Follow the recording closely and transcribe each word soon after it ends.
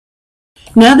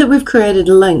Now that we've created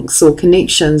links or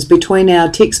connections between our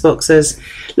text boxes,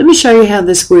 let me show you how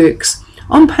this works.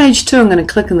 On page 2, I'm going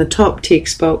to click on the top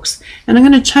text box and I'm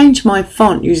going to change my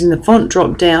font using the font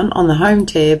drop down on the Home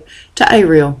tab to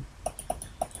Arial.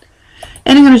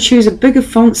 And I'm going to choose a bigger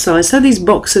font size so these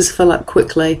boxes fill up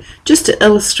quickly, just to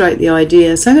illustrate the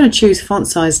idea. So I'm going to choose font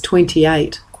size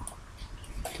 28.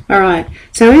 Alright,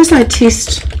 so as I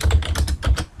test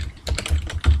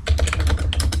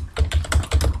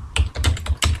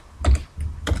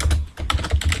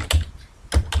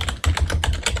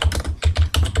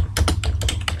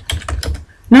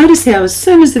notice how as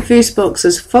soon as the first box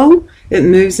is full, it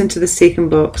moves into the second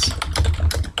box.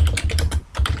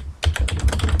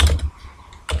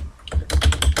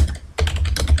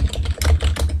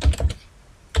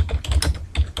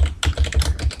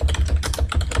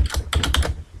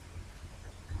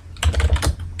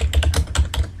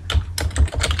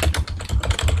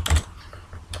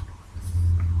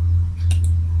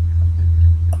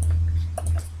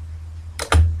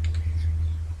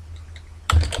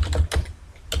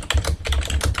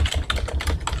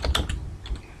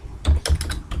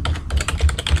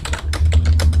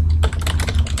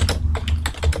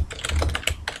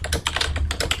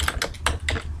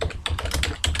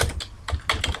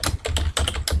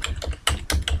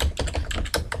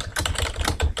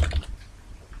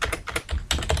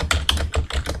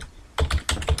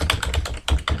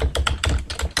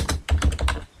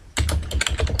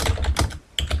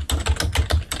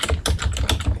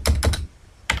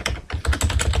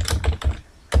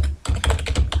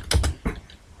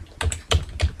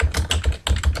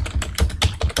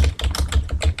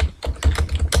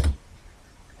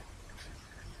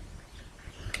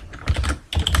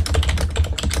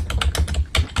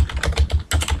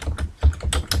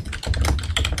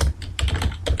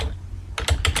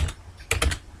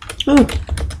 Oh.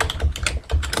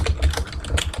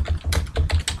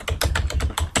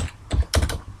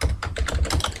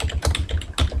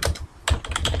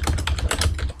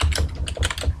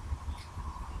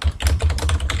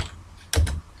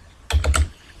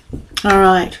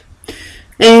 Alright,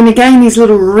 and again these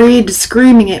little red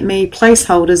screaming at me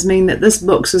placeholders mean that this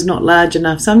box is not large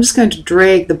enough, so I'm just going to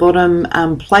drag the bottom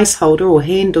placeholder or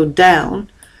handle down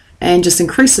and just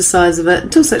increase the size of it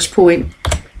until such point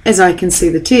as I can see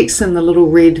the text and the little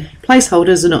red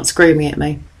placeholders are not screaming at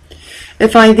me.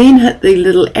 If I then hit the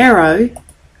little arrow,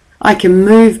 I can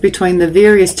move between the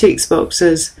various text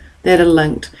boxes that are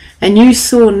linked. And you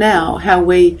saw now how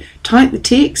we type the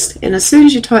text, and as soon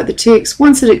as you type the text,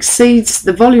 once it exceeds,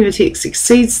 the volume of text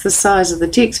exceeds the size of the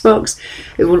text box,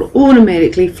 it will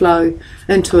automatically flow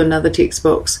into another text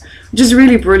box, which is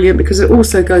really brilliant because it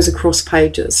also goes across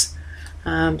pages.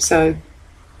 So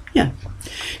yeah.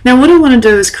 Now what I want to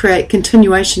do is create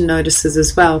continuation notices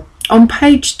as well. On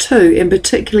page 2, and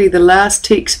particularly the last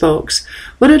text box,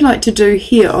 what I'd like to do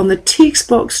here on the Text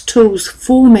Box Tools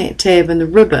Format tab in the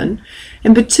ribbon,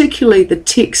 and particularly the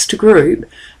text group,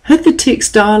 hit the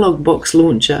text dialog box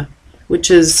launcher,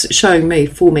 which is showing me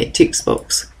Format Text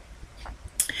Box.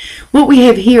 What we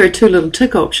have here are two little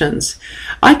tick options.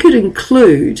 I could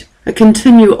include a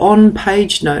continue on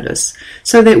page notice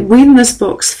so that when this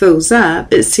box fills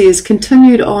up it says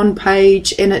continued on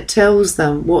page and it tells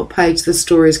them what page the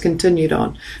story is continued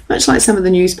on, much like some of the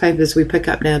newspapers we pick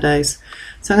up nowadays.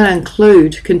 So I'm going to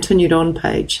include continued on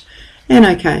page and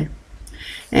OK.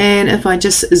 And if I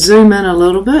just zoom in a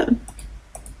little bit,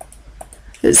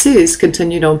 it says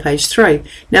continued on page 3.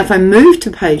 Now if I move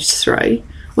to page 3,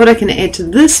 what I can add to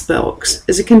this box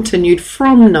is a continued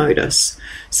from notice.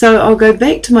 So I'll go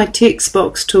back to my Text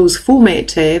Box Tools Format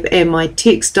tab and my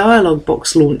Text Dialog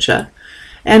Box Launcher,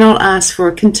 and I'll ask for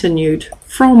a continued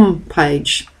from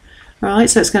page. Right,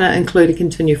 so it's going to include a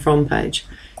continue from page.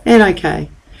 And OK.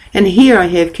 And here I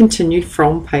have continued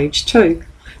from page 2.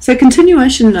 So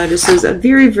continuation notices are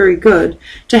very, very good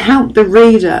to help the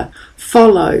reader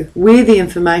follow where the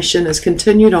information is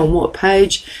continued on what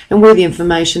page and where the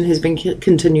information has been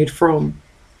continued from.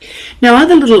 Now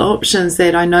other little options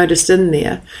that I noticed in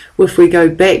there, if we go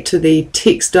back to the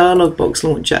Text Dialog Box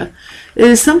Launcher,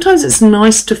 is sometimes it's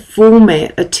nice to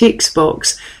format a text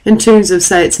box in terms of,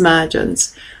 say, its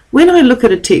margins. When I look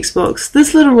at a text box,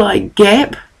 this little like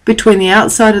gap between the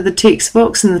outside of the text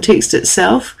box and the text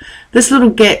itself, this little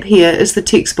gap here is the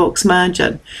text box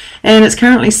margin, and it's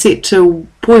currently set to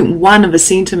 0.1 of a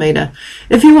centimetre.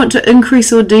 If you want to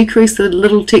increase or decrease the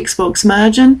little text box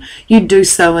margin, you do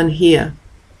so in here.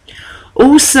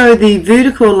 Also the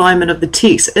vertical alignment of the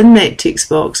text in that text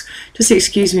box, just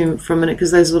excuse me for a minute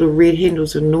because those little red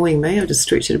handles are annoying me, I'll just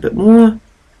stretch it a bit more.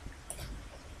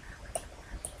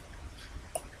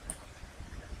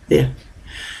 There.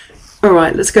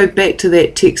 Alright, let's go back to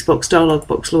that text box dialog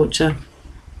box launcher.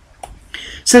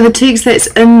 So the text that's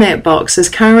in that box is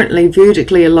currently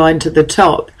vertically aligned to the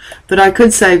top, but I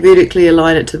could say vertically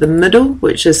align it to the middle,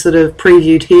 which is sort of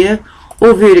previewed here,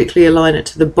 or vertically align it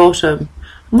to the bottom.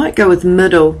 I might go with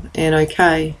middle and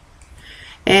OK.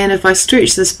 And if I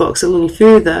stretch this box a little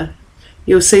further,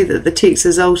 you'll see that the text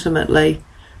is ultimately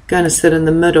going to sit in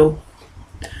the middle.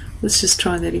 Let's just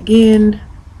try that again.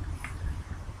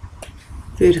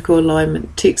 Vertical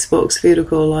alignment, text box,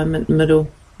 vertical alignment,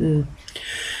 middle.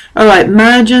 Alright,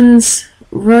 margins,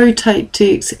 rotate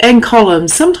text, and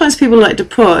columns. Sometimes people like to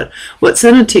put what's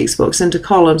in a text box into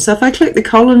columns. So if I click the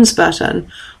columns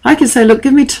button, I can say, look,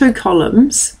 give me 2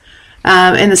 columns.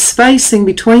 And the spacing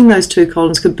between those 2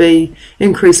 columns could be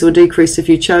increased or decreased if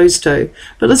you chose to.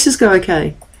 But let's just go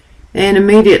OK. And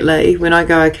immediately, when I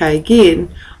go OK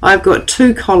again, I've got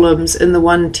 2 columns in the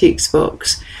one text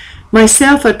box.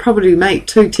 Myself, I'd probably make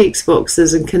 2 text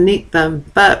boxes and connect them,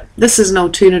 but this is an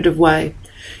alternative way.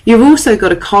 You've also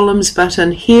got a columns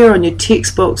button here on your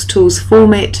text box tools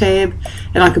format tab,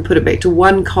 and I can put it back to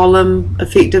 1 column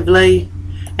effectively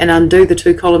and undo the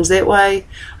 2 columns that way.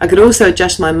 I could also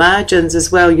adjust my margins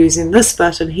as well using this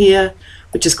button here,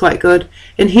 which is quite good.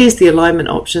 And here's the alignment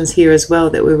options here as well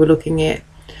that we were looking at.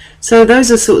 So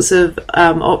those are sorts of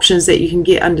options that you can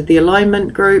get under the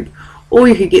alignment group, or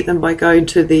you could get them by going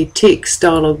to the text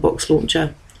dialog box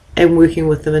launcher and working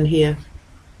with them in here.